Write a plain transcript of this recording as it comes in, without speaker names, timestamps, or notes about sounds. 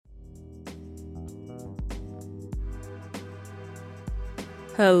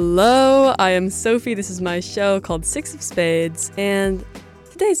Hello, I am Sophie. This is my show called Six of Spades, and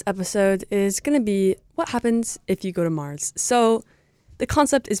today's episode is going to be what happens if you go to Mars. So, the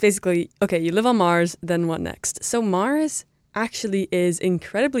concept is basically, okay, you live on Mars, then what next? So, Mars actually is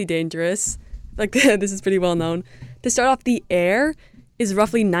incredibly dangerous. Like, this is pretty well known. To start off, the air is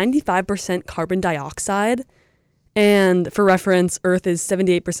roughly 95% carbon dioxide. And for reference, Earth is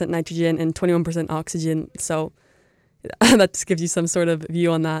 78% nitrogen and 21% oxygen. So that just gives you some sort of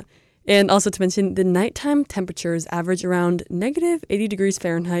view on that. And also to mention, the nighttime temperatures average around negative 80 degrees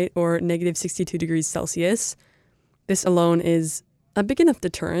Fahrenheit or negative 62 degrees Celsius. This alone is a big enough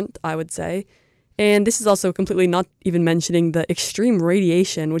deterrent, I would say. And this is also completely not even mentioning the extreme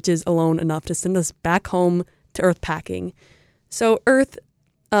radiation, which is alone enough to send us back home to Earth packing. So Earth,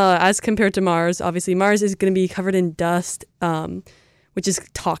 as compared to Mars, obviously Mars is going to be covered in dust, which is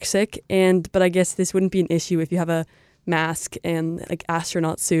toxic. But I guess this wouldn't be an issue if you have a mask and like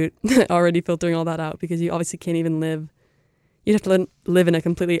astronaut suit already filtering all that out, because you obviously can't even live. You'd have to live in a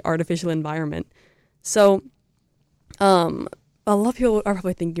completely artificial environment. So, a lot of people are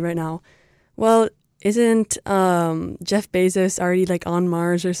probably thinking right now, well, isn't Jeff Bezos already like on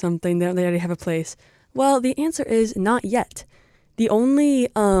Mars or something? They already have a place. Well, the answer is not yet. The only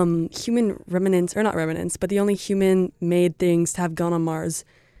human remnants, or not remnants, but the only human-made things to have gone on Mars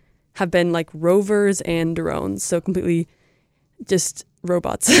have been like rovers and drones. So completely just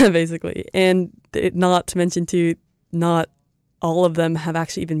robots, basically. And not to mention, too, not all of them have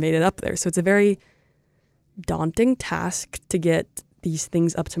actually even made it up there. So it's a very daunting task to get these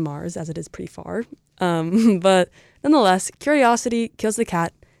things up to Mars, as it is pretty far. But nonetheless, curiosity kills the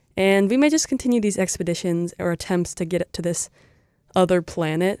cat. And we may just continue these expeditions or attempts to get to this other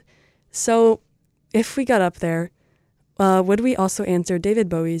planet. So if we got up there, would we also answer David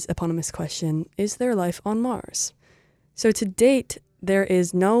Bowie's eponymous question, is there life on Mars? So to date, there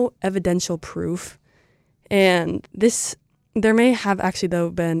is no evidential proof. And there may have actually,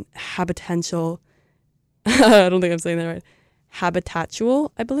 though, been habitatual, I don't think I'm saying that right,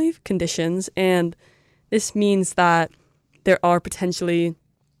 habitatual, I believe, conditions. And this means that there are potentially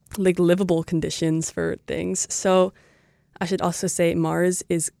like livable conditions for things. So I should also say Mars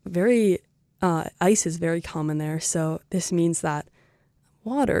is ice is very common there. So this means that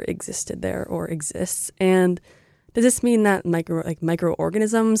water existed there or exists. And does this mean that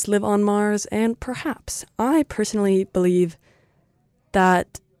microorganisms live on Mars? And perhaps. I personally believe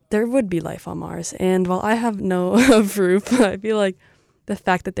that there would be life on Mars. And while I have no proof, I feel like the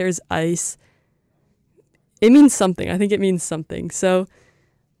fact that there's ice, it means something. I think it means something. So,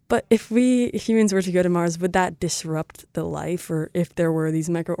 but if we humans were to go to Mars, would that disrupt the life, or if there were these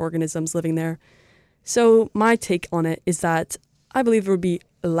microorganisms living there? So my take on it is that I believe there would be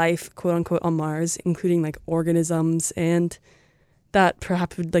life, quote unquote, on Mars, including like organisms, and that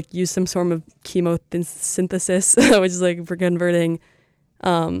perhaps would like use some sort of chemosynthesis, which is like for converting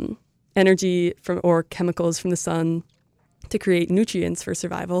energy from or chemicals from the sun to create nutrients for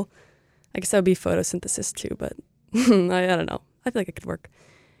survival. I guess that would be photosynthesis too, but I don't know. I feel like it could work.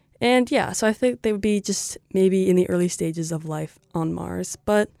 And yeah, so I think they would be just maybe in the early stages of life on Mars,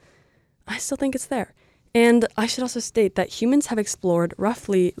 but I still think it's there. And I should also state that humans have explored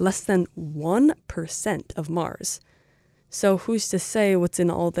roughly less than 1% of Mars. So who's to say what's in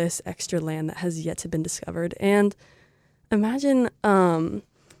all this extra land that has yet to been discovered? And imagine,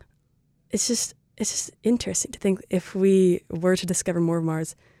 it's just interesting to think if we were to discover more of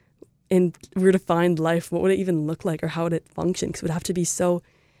Mars and were to find life, what would it even look like, or how would it function? Because it would have to be so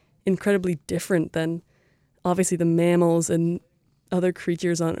incredibly different than obviously the mammals and other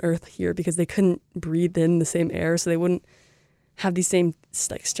creatures on Earth here, because they couldn't breathe in the same air, so they wouldn't have these same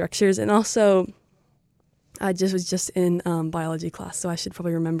like structures. And also, I was just in biology class, so I should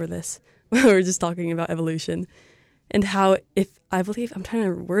probably remember this. We were just talking about evolution and how, if I believe I'm trying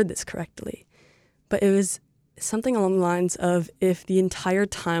to word this correctly, but it was something along the lines of, if the entire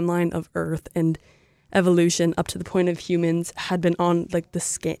timeline of Earth and evolution up to the point of humans had been on like the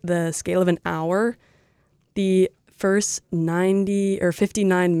scale of an hour, the first 90 or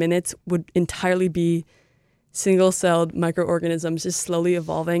 59 minutes would entirely be single-celled microorganisms just slowly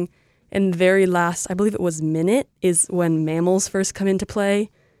evolving. And the very last, I believe it was minute, is when mammals first come into play.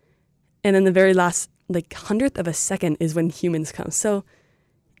 And then the very last like 100th of a second is when humans come. So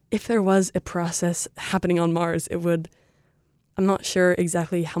if there was a process happening on Mars, I'm not sure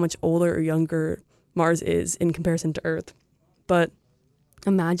exactly how much older or younger Mars is in comparison to Earth, but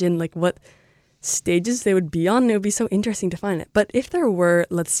imagine like what stages they would be on. It would be so interesting to find it. But if there were,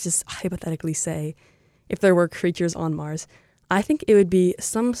 let's just hypothetically say, if there were creatures on Mars, I think it would be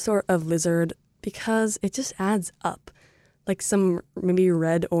some sort of lizard, because it just adds up. like some maybe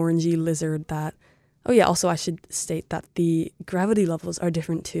red orangey lizard that. Oh yeah, also I should state that the gravity levels are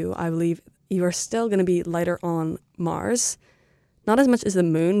different too. I believe you are still going to be lighter on Mars. Not as much as the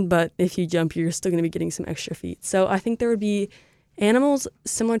moon, but if you jump, you're still going to be getting some extra feet. So I think there would be animals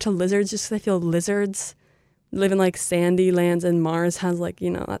similar to lizards, just because I feel lizards live in like sandy lands, and Mars has like,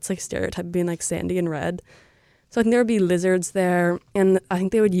 that's like stereotype of being like sandy and red. So I think there would be lizards there, and I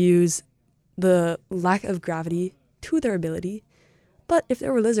think they would use the lack of gravity to their ability. But if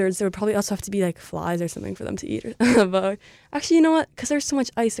there were lizards, there would probably also have to be like flies or something for them to eat. But actually, you know what? Because there's so much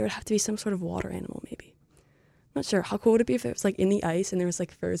ice, there would have to be some sort of water animal maybe. I'm not sure. How cool would it be if it was like in the ice and there was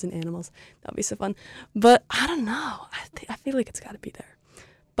like furs and animals? That would be so fun. But I don't know. I feel like it's got to be there.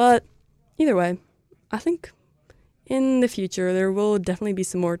 But either way, I think in the future there will definitely be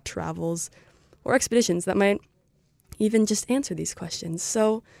some more travels or expeditions that might even just answer these questions.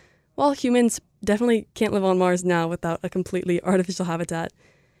 So while humans definitely can't live on Mars now without a completely artificial habitat,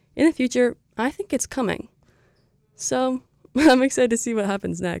 in the future, I think it's coming. So I'm excited to see what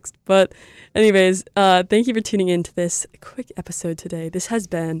happens next. But anyways, thank you for tuning in to this quick episode today. This has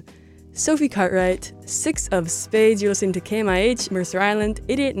been Sophie Cartwright, 6 of Spades. You're listening to KMIH, Mercer Island,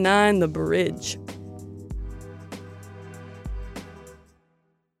 88.9 The Bridge.